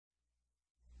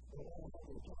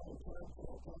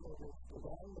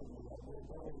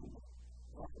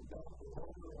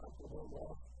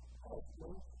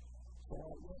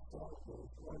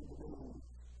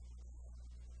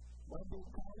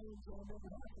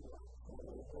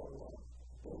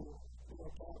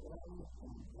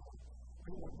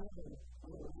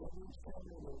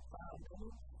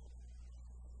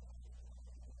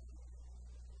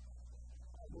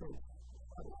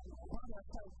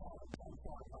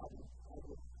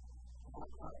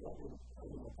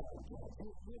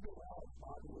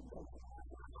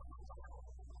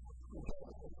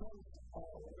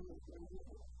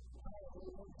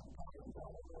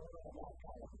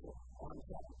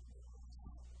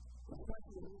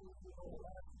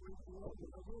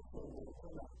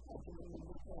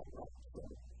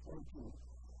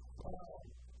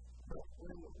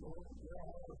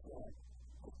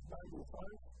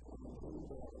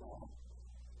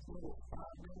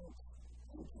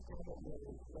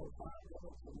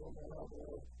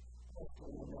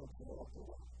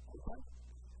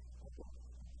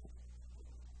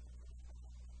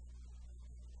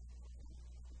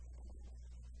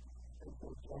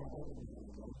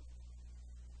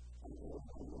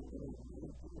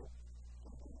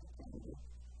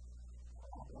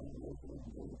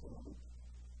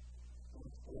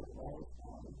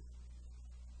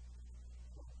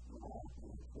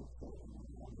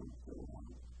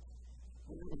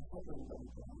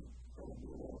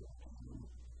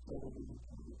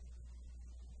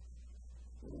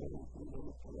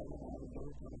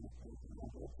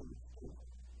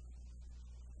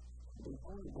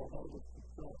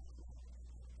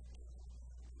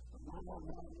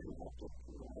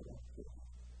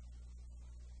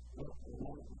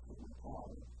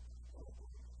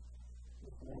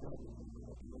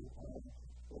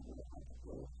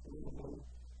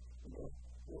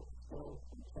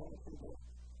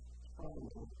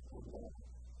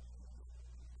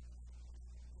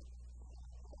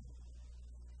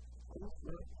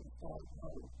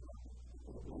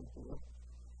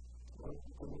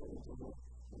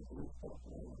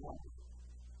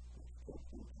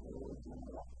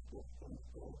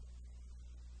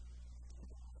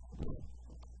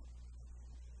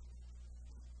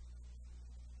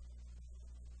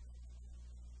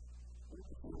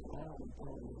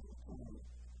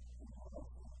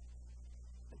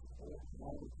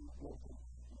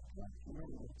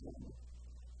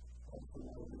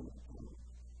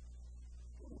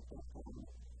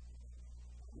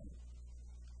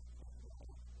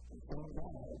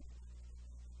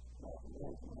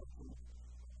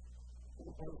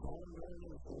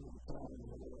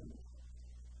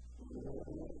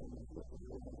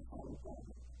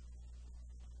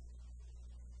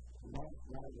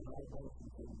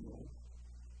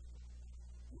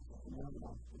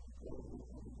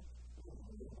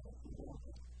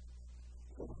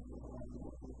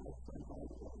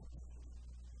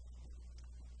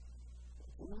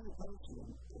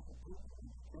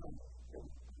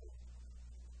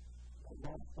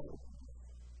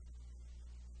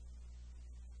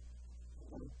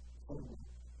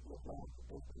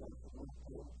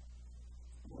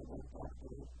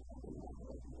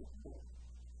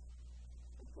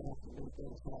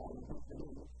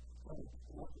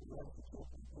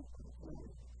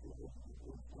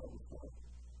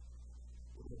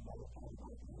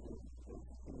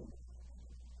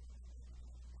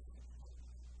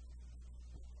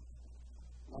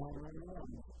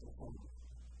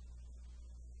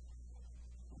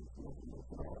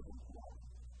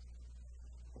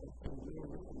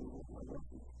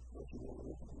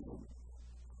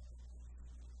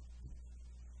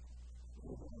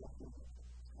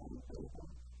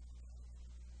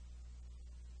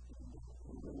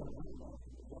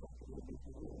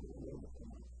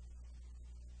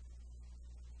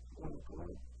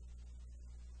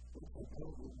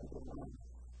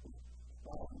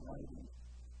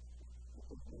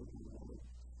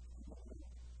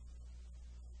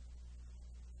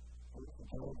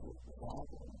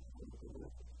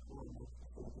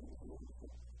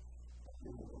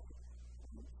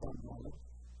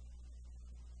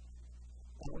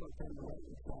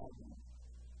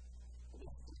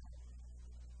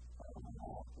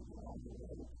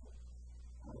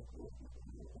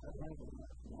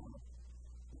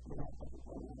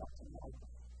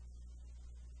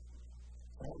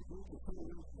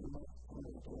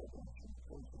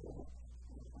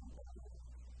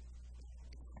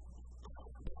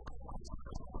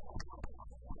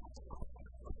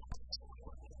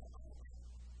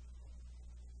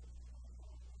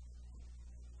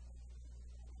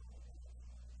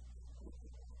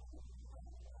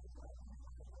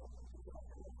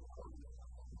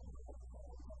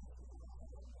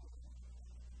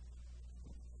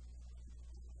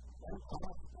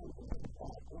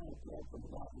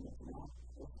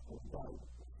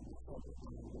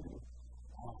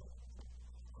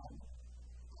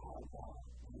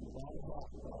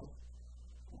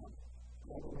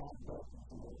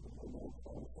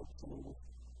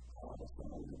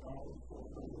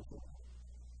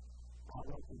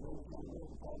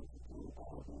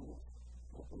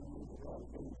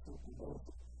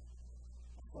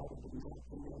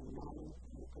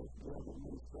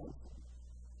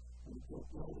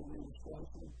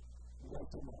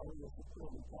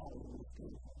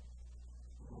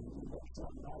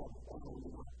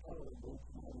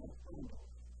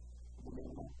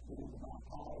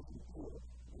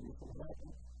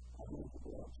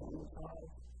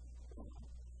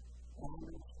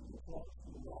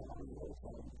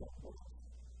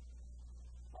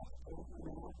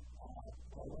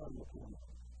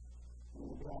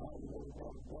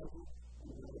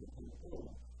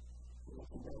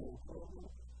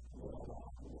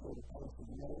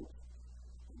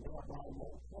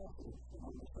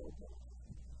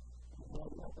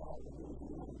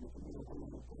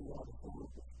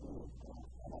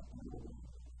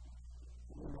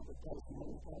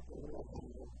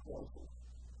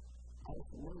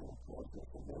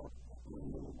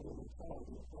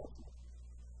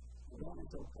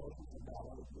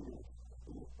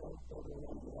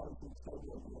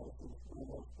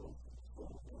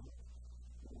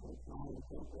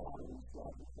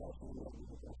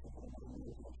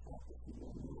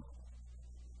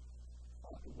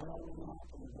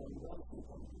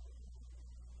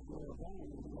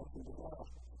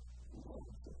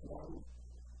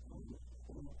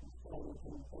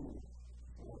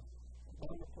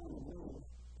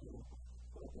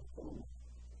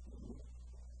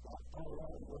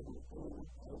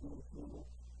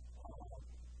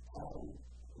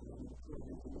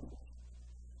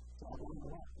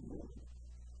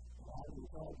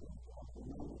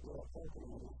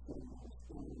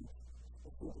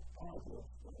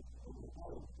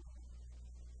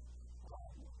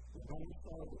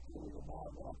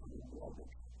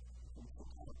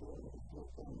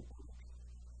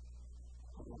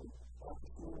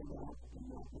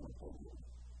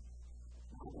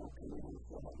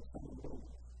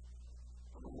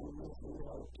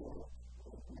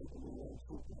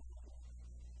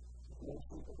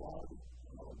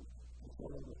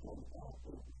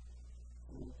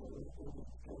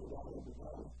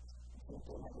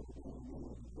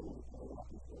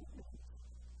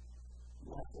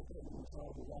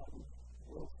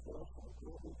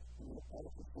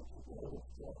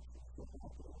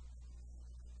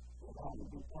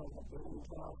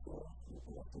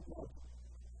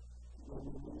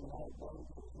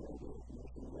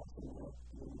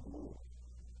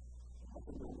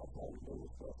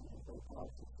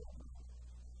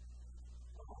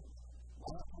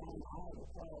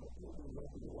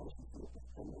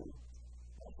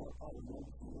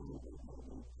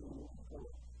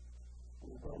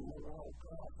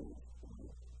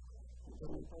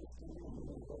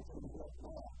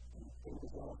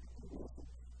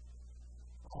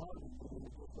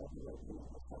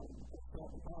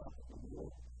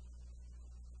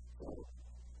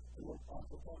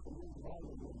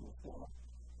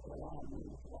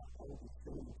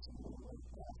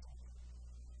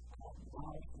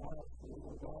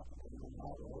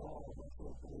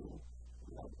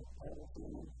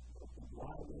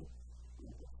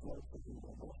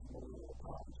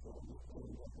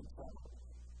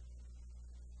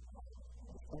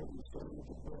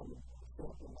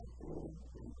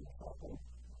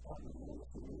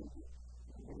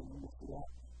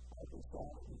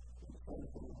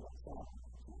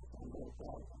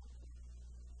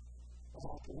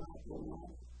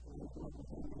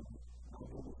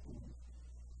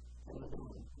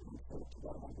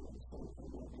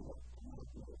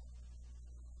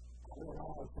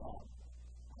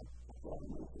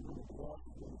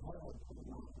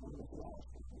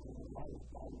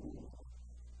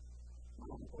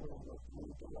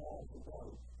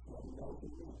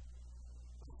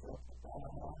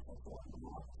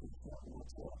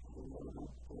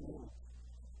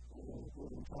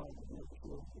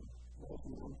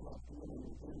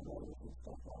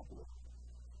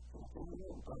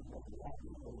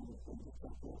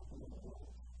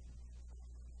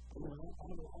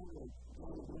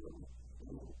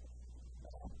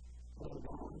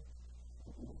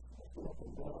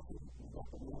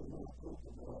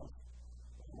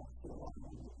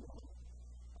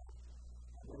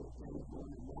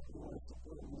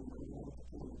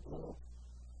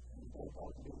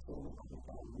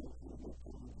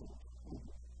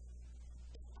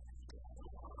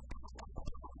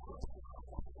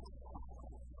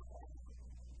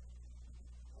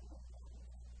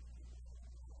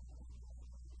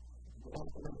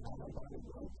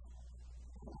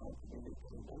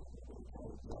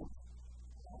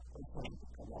from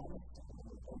Kiwanis,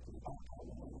 open back on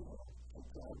the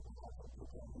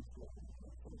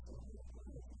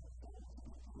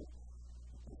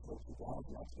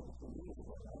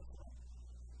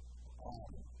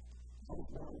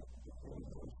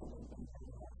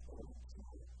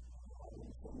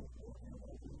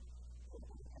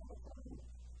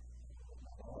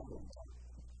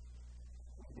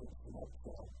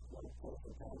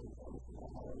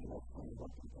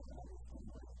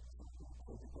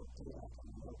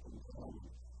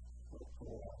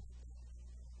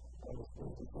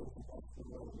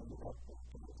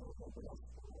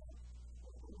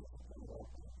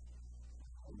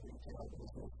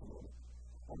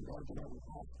I'm going to have a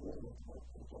hospital with my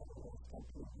people who are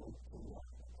completely to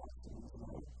customers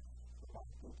now. About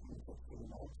 15,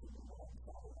 16 months in the long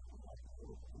time. I'm like,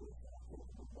 oh,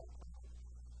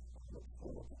 it's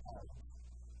full of the time.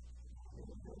 And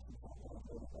the patients are going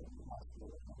to go to the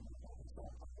hospital and I'm going to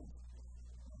start talking.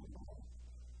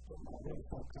 So my very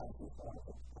subconscious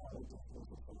thought of how I just was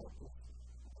a selective.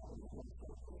 I was going to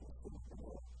start with a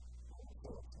simple so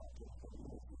it's not just for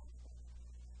me.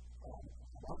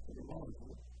 After the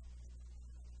manager,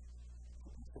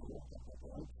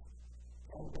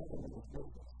 and government is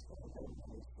business, and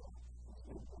government is business.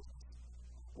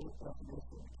 This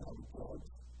definition of the county judge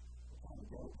is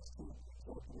the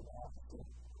executive officer,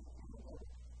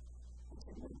 it's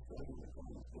administrative, the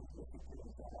county business, it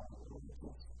is the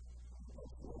religious,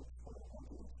 that's work for the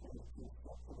county expenditures,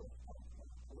 that's the work for the county.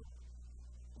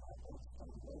 That's the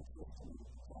work system of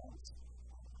the county,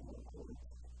 and the court,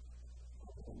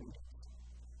 and the meetings,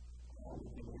 and the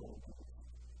video.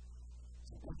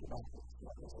 So think about this,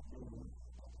 what is it doing?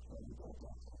 And you go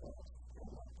back to that, and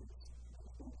like this,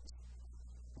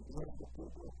 you work with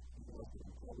people, you work with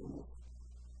employees,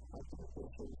 elected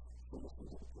officials,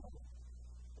 citizens of the county,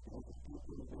 you work with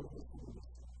people in business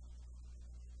industry.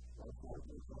 That's why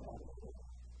there's a lot of it.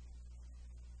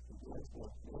 You guys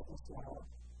work business out,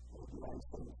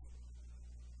 organizing,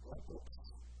 ethics,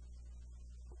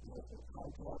 you work with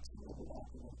contracts and other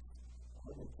documents,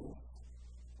 auditors,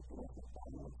 you work with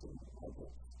financing and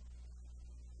budgets.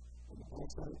 And the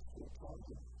research, the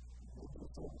economy, the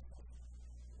business services,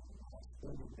 and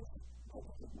spending the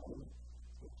budget of money,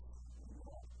 which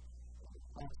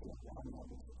actually the line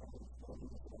numbers of other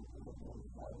spending is $1 million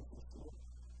this year,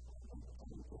 and the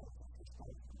county growth is just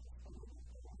like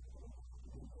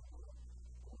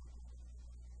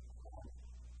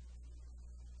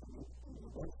and the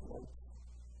growth rate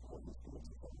for the students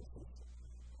and services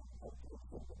up to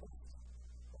the best.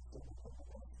 That's the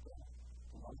best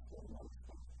monthly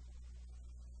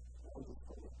I just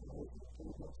put it there in the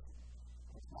table.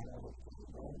 It's not only for the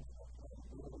range of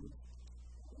accountability,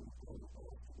 and it's for the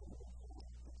best to be able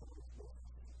to do it.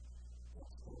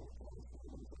 That's for the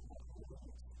accountability of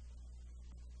accountability.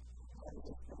 I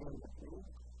just put in the field,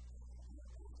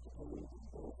 it's to believe in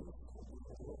business, and we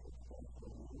can look at the accountability.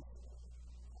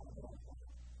 I have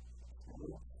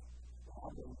experience,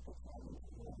 I've been performing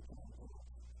for the accountability.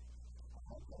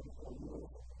 I've done it for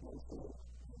years, and so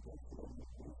I'm just doing the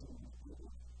business with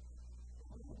people.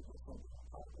 And I'm going to do something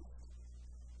about it. I'm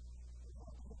going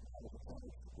to have a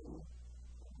chance to do it.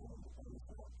 I'm going to do it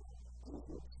for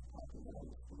Egypt, I'm going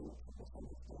to do it for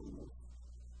misunderstandings.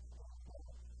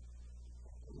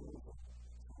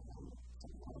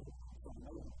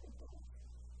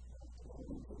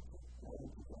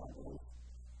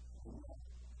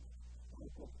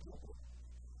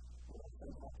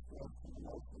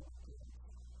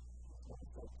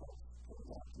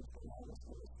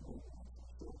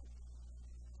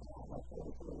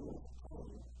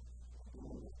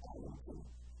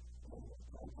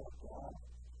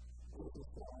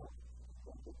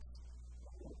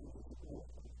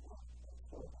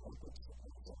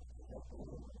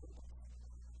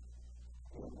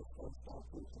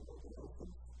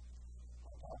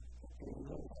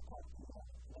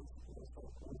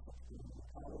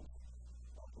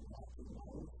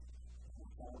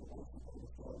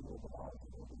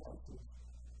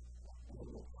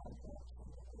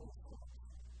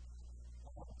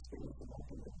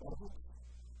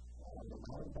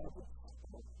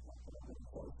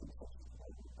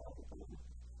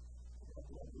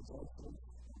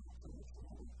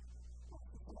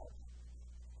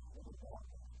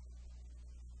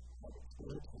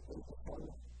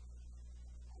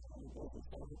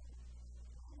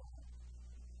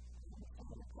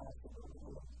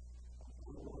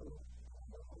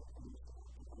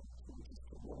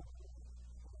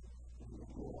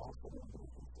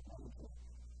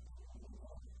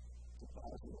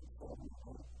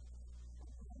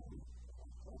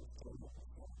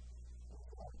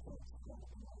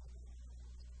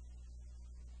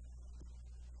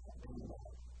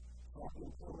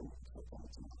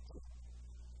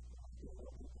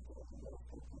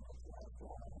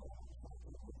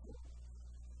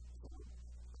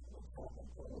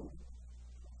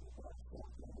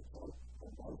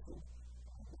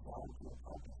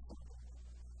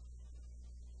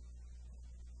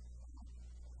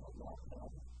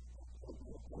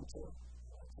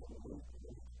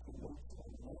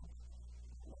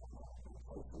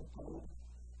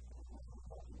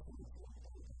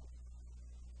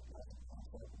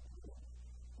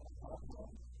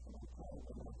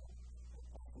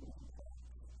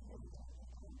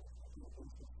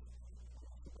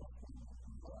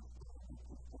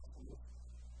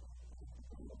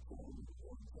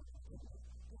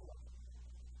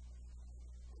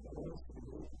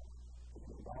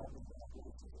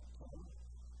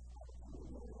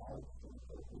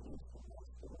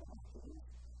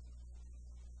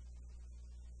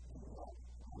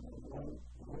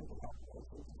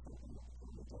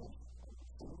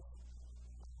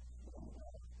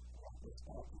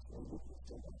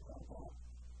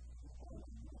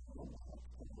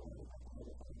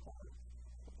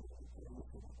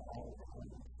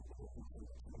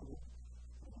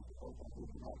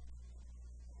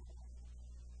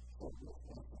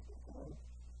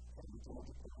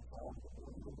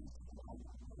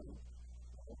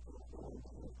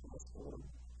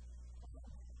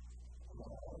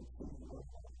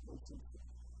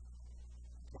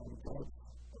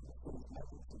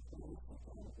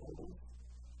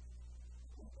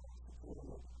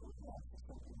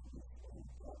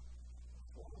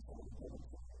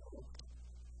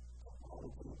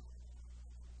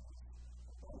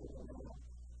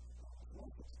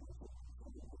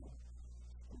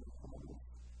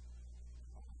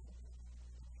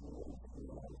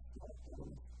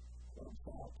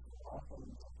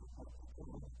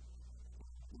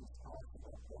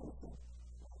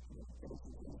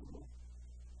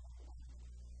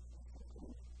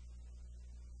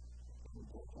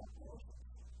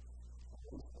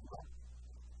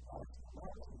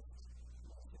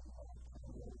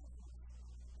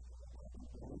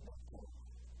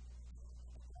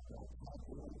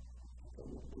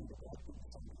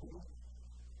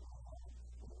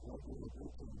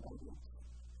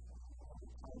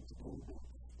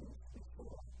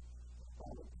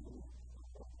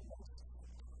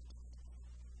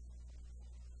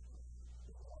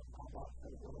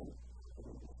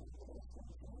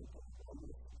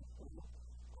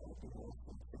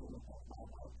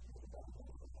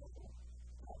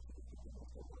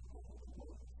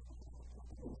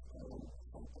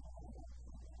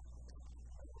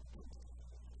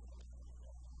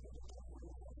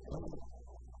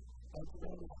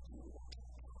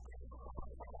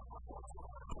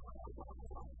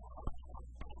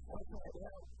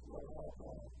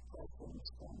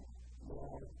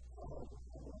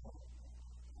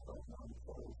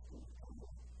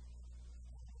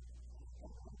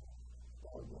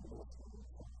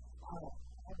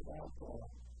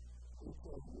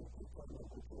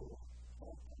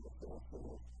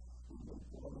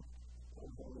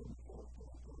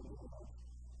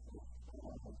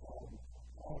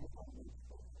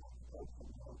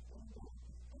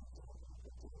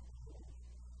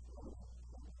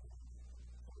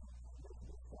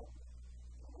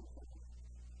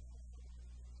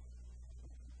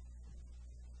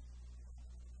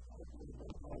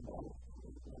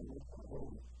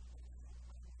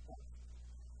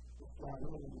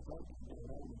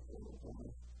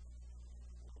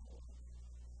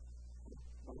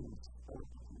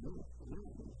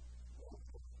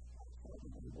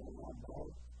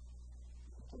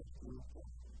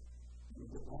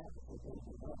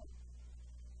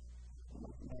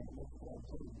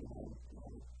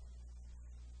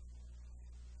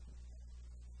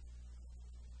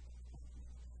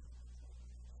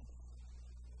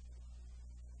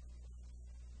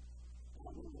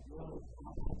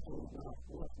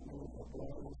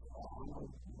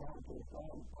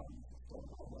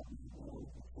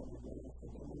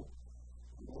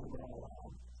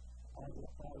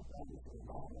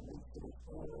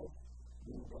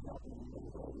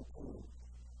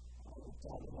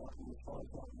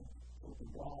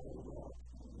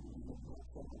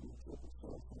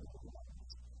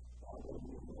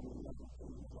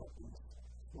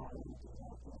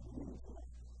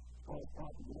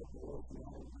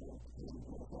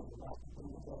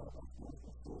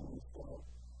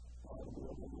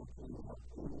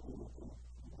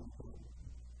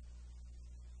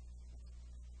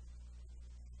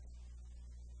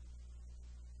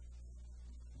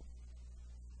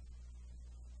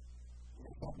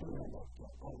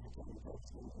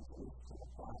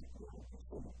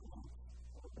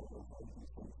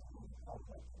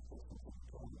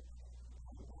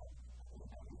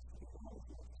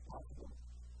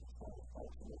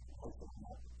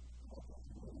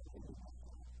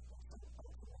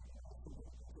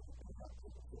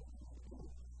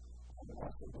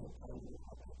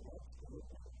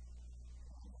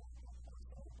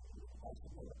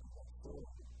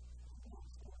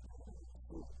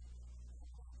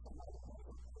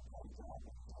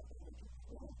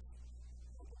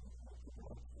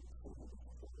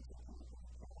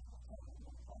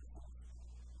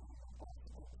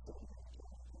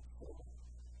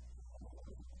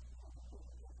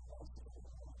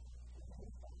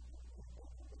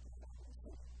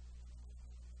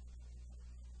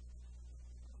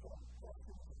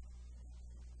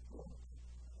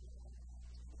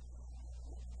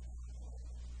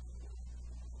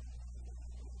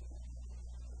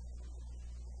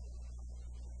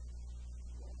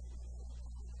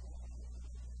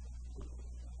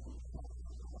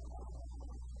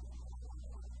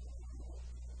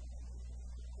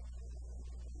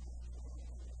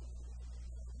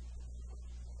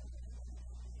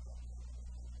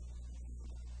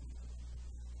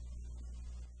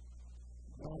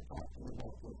 talking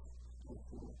about this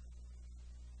issue.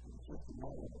 It's just a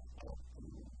matter of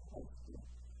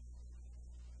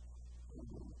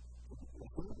the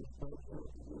food is so good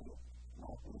to do it.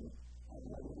 Not really. I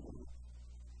know it is.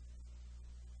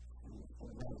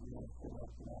 And right now, I feel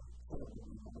like not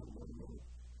serving you know what it is.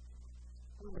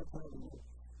 I'm going to tell you,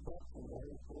 that's the way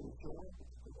it's going to show up.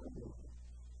 It's going to be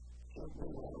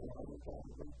something that I haven't thought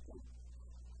about.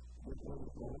 You're going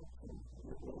to go and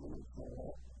you're going to show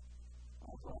up.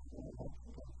 I thought that I had to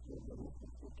go to the business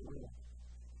to do it.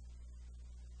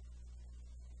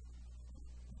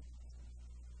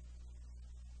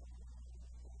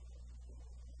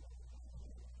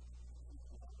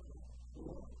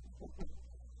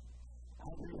 I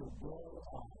really go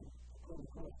on pretty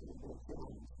quickly with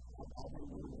things. I've been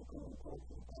really pretty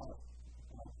quickly about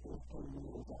 15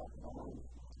 years out of life.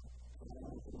 And I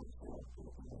was in the shop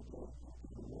looking at this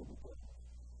and everything.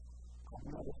 I've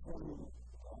never seen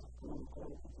pretty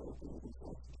quickly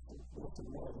because this is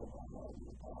what I had in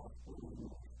the past 3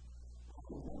 years. I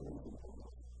mean, I really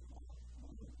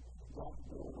got to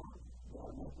go on.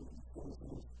 Got making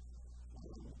decisions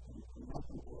and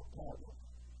nothing to happen.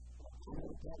 I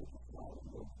don't get it now,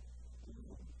 but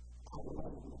I don't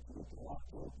know if it's a lot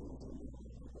of things in the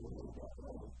world that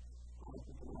way. I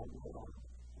think I know that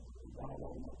I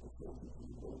don't make decisions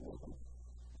and do nothing.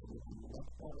 And if you look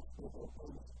at it, it's a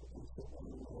place and sit on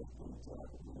the world and try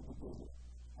to do the business.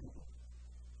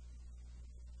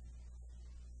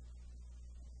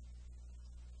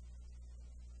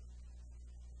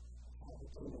 I think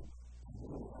it's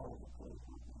really hard to play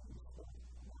with this stuff.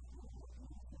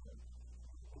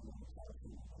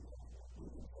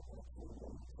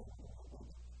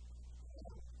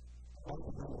 I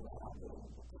don't know that I'm going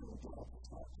to do a job that's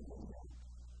not to me yet.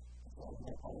 So I'm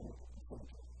not going to think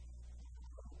it.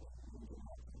 I'm going to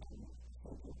have to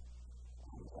think it.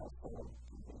 And that's what I'm going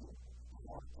to do.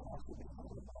 I have to be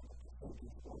hard about it. The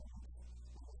thinking stuff is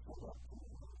so up to me.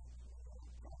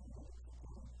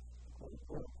 But it's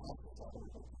very practice out of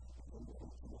it.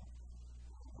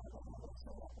 I don't know what's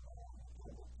so up about it. I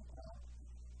don't know what's about it.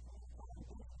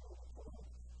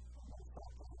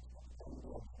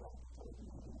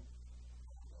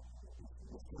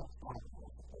 It's not fun for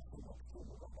us to take the next thing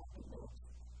about the notes.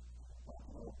 But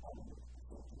I know how to make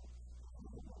decisions. I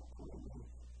know how to put in there.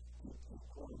 It's a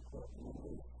quote-unquote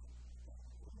English.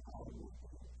 And how to make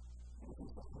it. And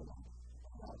it's a whole lot.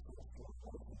 And that's what it's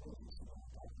going to be. The business is going to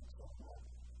talk and stuff like that.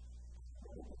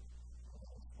 And it's going to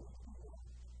be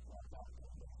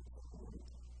like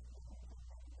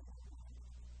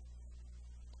that.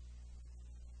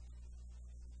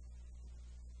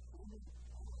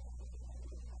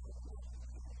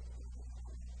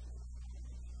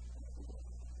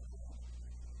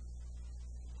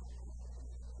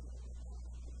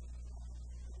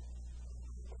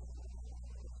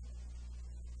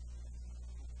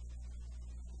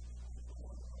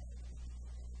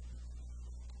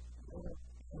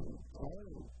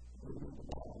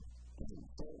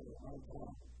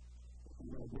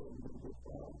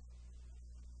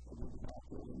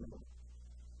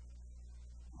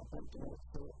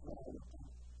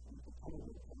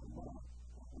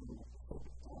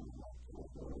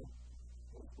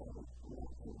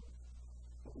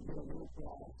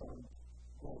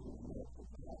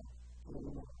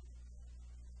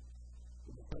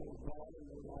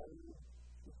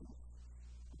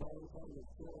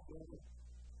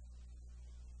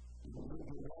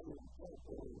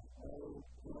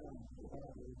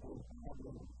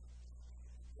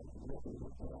 looking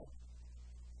at that.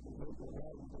 You look at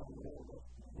that and don't know what's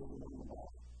going on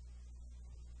about.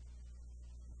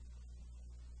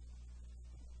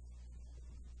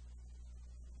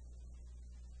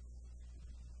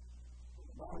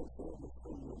 The Bible says it's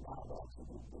for your God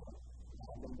accident there.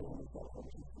 I've been doing this for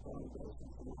 20 days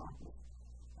since the office.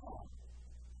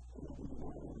 And if you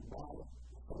learn in the Bible,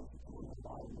 the first thing the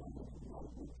Bible knows is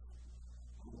Moses.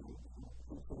 And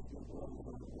he says you're going to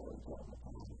learn the words all the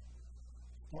time.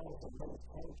 Paul said those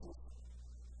cases,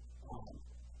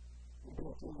 you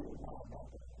don't feel really bad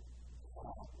about that.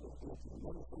 If you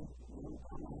listen, you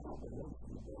come on how to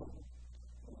listen to them.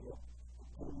 And you're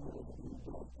 10 years of you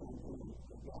don't think you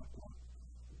got that.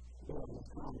 There was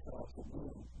contracts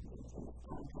again, and the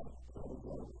contract goes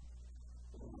over.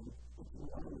 And if you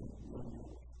earn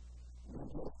money, you're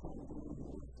just going to be in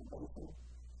the installation,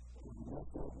 and the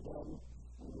rest of the day,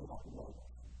 you're not going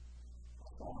to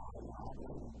so I've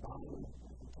been buying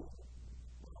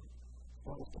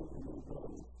first in the new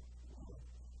days,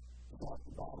 you have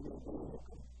to buy your vehicle,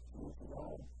 and if you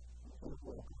are,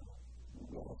 you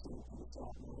got to see if you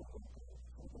stop your vehicle.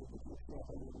 So if you get yourself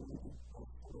in the region,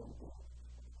 that's the way to go.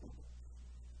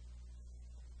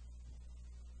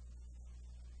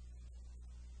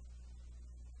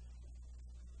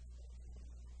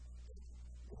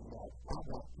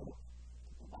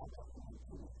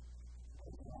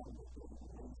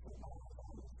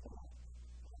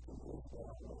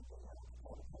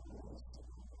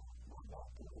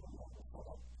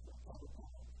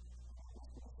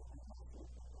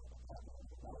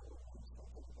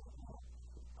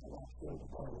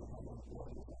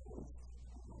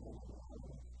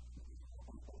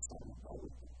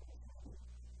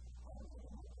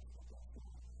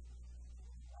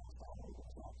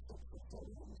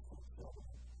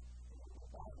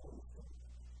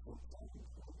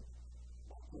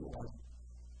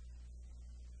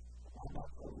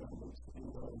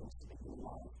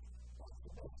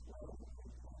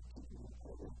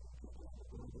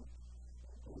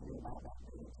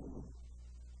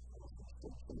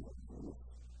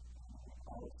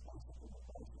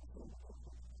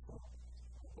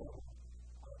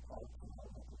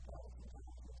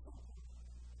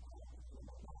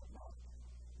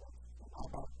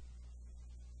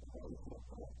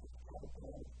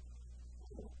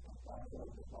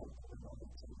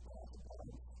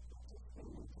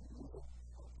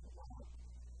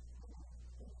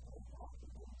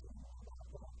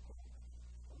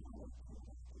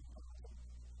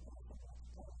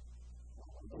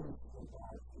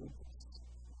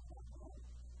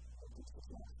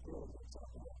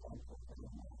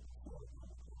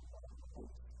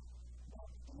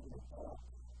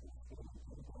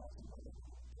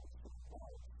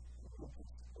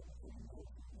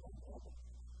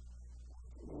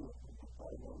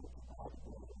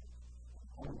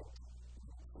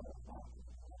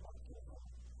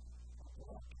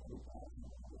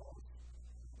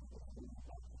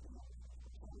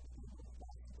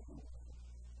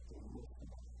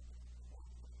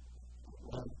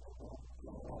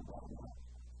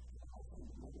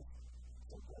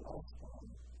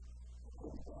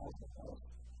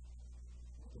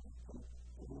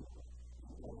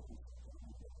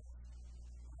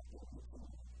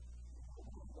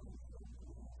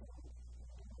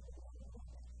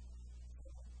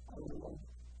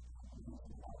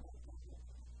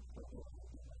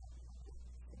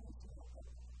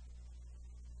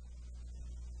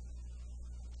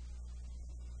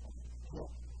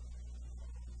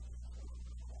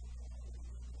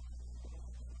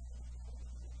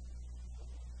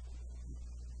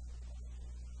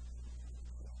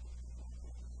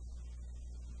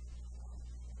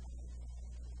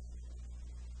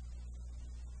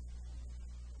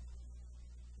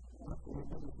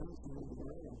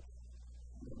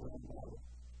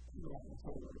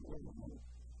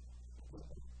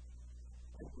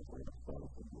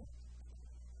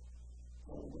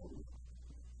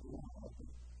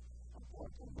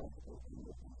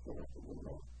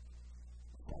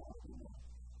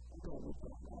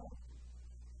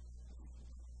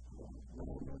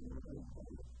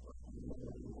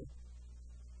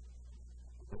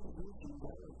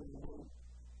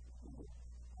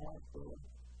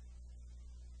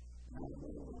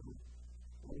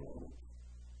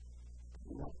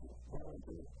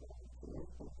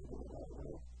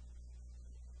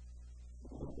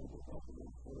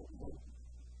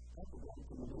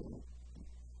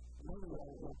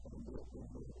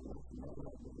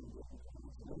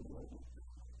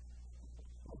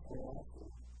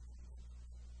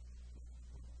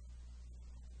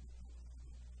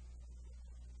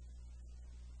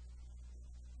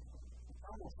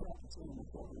 opportunity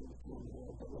for me to come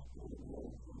here, but it's really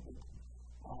really good.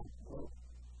 But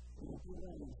if you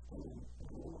understand,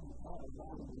 how a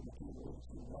lot of the people that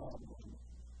you love,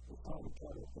 it's hard to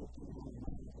try to put you in the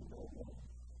mind of the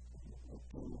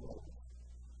people.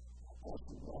 That's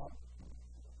a lot.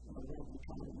 They're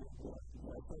becoming the best.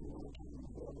 That's how you're looking at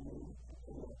the enemy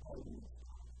and the parties.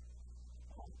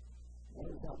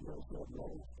 There's that real good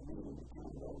life to me in the kind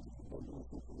of those that have been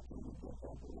looking for the get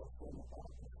up to that 75%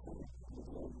 of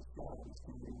the way the skies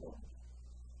can be low.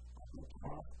 The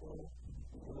hospital,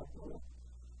 the airport,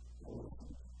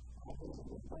 I think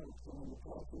the banks on the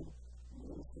coffee,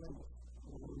 and the service,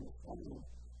 and the funding,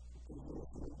 because you're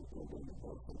going to go in the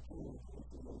basic tools,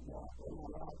 which is a lot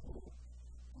out there.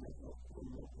 And it's in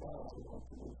the cloud, like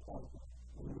in the cycle.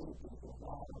 And you look at the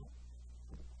bottom,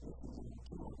 this is in the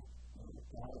tool. And the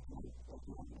powerful, that's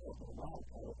one of the live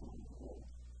powerful in the world.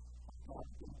 God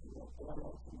gives you a better,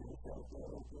 and you say,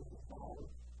 better, this is power,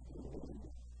 and you live in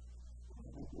it. And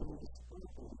you do the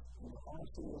sprinkles, and the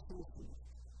RCA systems,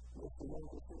 with the way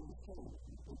the things change,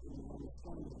 you can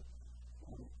understand it.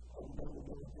 And everybody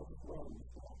does this well and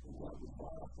stuff. And you have the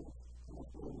biases, and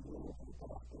that's what you do with the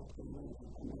gospel, and you use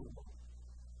it, and you use it.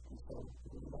 And so,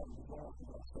 you have the biases,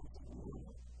 that's something you use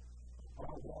it.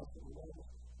 All biases are there,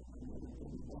 and you use it,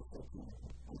 and that's something you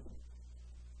use it.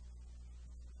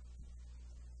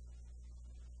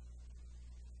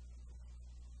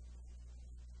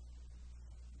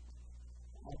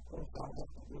 Of course, I have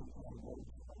to do it on those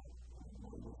issues.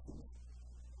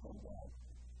 And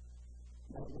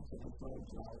that was a very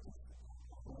drive.